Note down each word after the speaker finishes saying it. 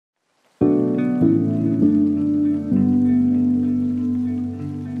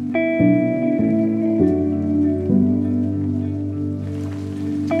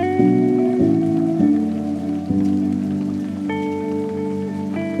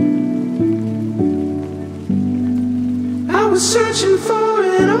I was searching for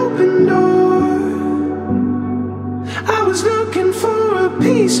an open door. I was looking for a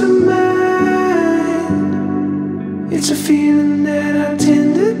peace of mind. It's a feeling that I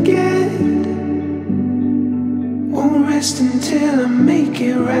tend to get. Won't rest until I make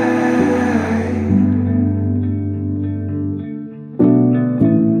it right.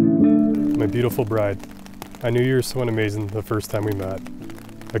 My beautiful bride, I knew you were someone amazing the first time we met.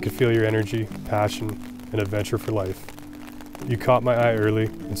 I could feel your energy, passion, and adventure for life. You caught my eye early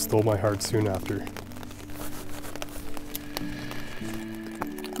and stole my heart soon after.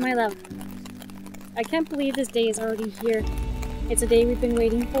 My love, I can't believe this day is already here. It's a day we've been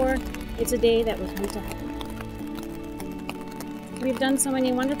waiting for. It's a day that was meant to happen. We've done so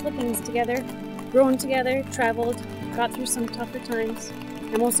many wonderful things together, grown together, traveled, got through some tougher times,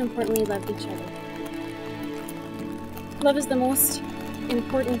 and most importantly, loved each other. Love is the most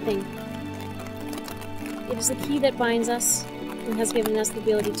important thing. It is the key that binds us and has given us the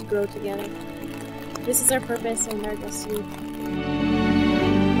ability to grow together. This is our purpose and our destiny.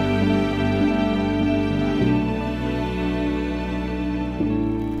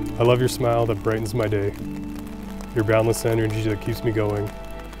 I love your smile that brightens my day, your boundless energy that keeps me going,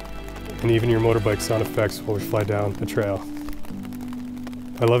 and even your motorbike sound effects while we fly down the trail.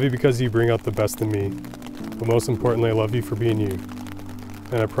 I love you because you bring out the best in me, but most importantly, I love you for being you,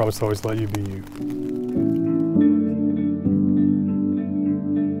 and I promise to always let you be you.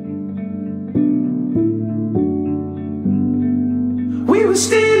 We were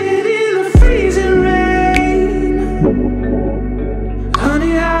standing in the freezing rain.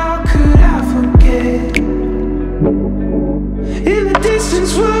 Honey, how could I forget? In the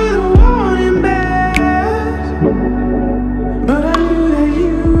distance were the warning bells, but I knew that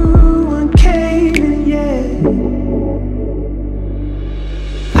you weren't caving yet.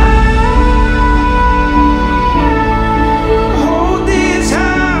 I'll hold this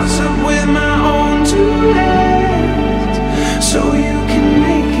house up with my own two hands, so you can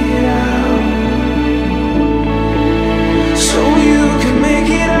make it out. So you can make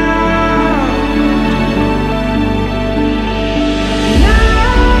it out.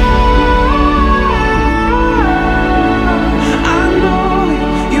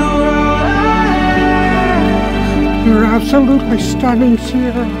 You're absolutely stunning,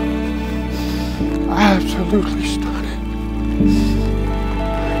 Ciara. Absolutely stunning.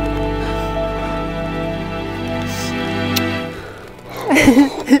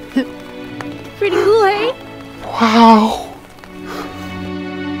 Pretty cool, eh? Wow.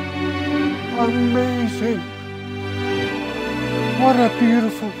 Amazing. What a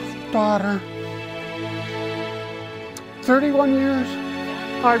beautiful daughter. 31 years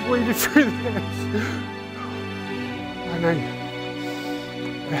I've waited for this. And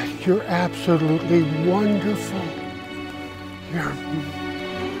you're absolutely wonderful. You're,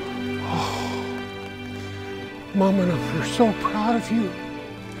 Mom and we're so proud of you.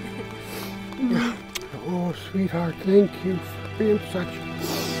 Oh, sweetheart, thank you for being such a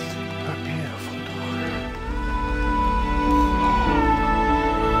beautiful daughter.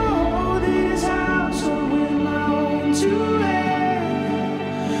 Oh, this house with my own two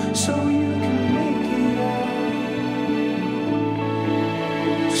hands, so you can make it out.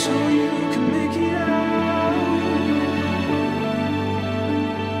 So you can make it out.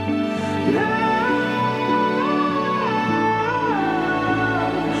 Now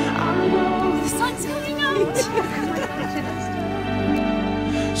I know The sun's coming out!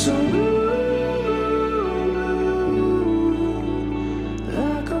 so blue,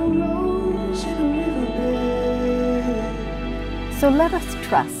 like a rose in a riverbed. So let us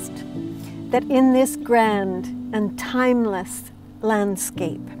trust that in this grand and timeless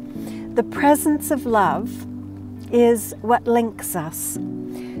landscape, the presence of love is what links us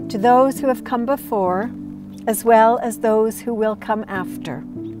to those who have come before, as well as those who will come after,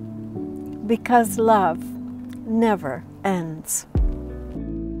 because love never ends.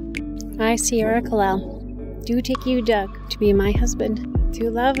 I, Ciara Kalal, do take you, Doug, to be my husband, to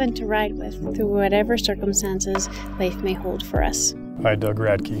love and to ride with through whatever circumstances life may hold for us. I, Doug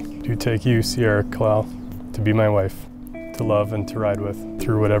Radke, do take you, Ciara Kalal, to be my wife, to love and to ride with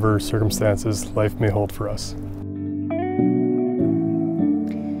through whatever circumstances life may hold for us.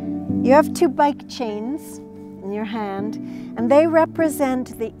 You have 2 bike chains in your hand, and they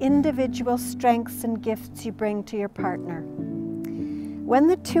represent the individual strengths and gifts you bring to your partner. When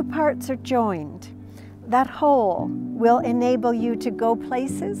the 2 parts are joined, that whole will enable you to go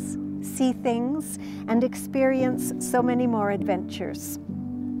places, see things, and experience so many more adventures.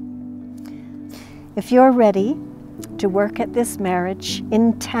 If you're ready, to work at this marriage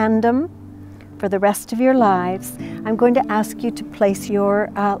in tandem for the rest of your lives, I'm going to ask you to place your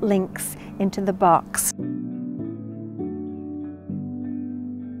links into the box.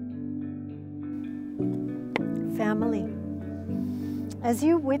 Family, as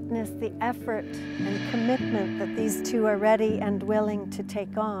you witness the effort and commitment that these two are ready and willing to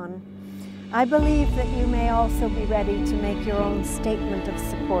take on, I believe that you may also be ready to make your own statement of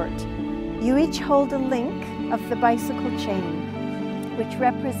support. You each hold a link of the bicycle chain, which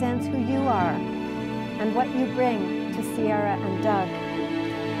represents who you are and what you bring to Ciara and Doug.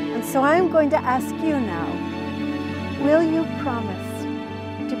 And so I'm going to ask you now, will you promise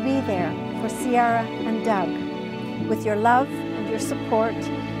to be there for Ciara and Doug with your love and your support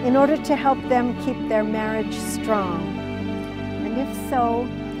in order to help them keep their marriage strong? And if so,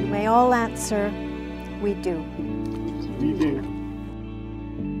 you may all answer, we do. We do.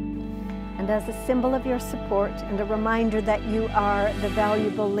 And as a symbol of your support and a reminder that you are the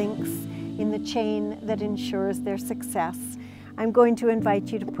valuable links in the chain that ensures their success, I'm going to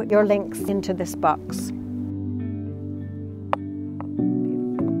invite you to put your links into this box.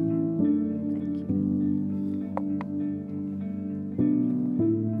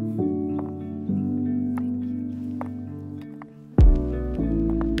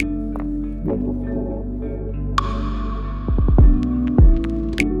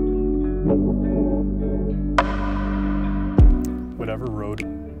 Whatever road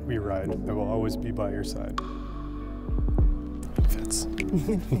we ride, I will always be by your side. It fits.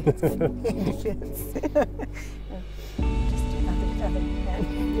 It fits. Just other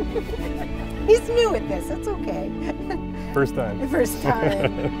hand. He's new at this, it's okay. First time. First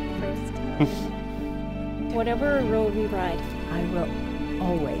time. First time. Whatever road we ride, I will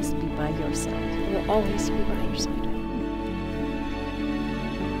always be by your side. I will always be by your side.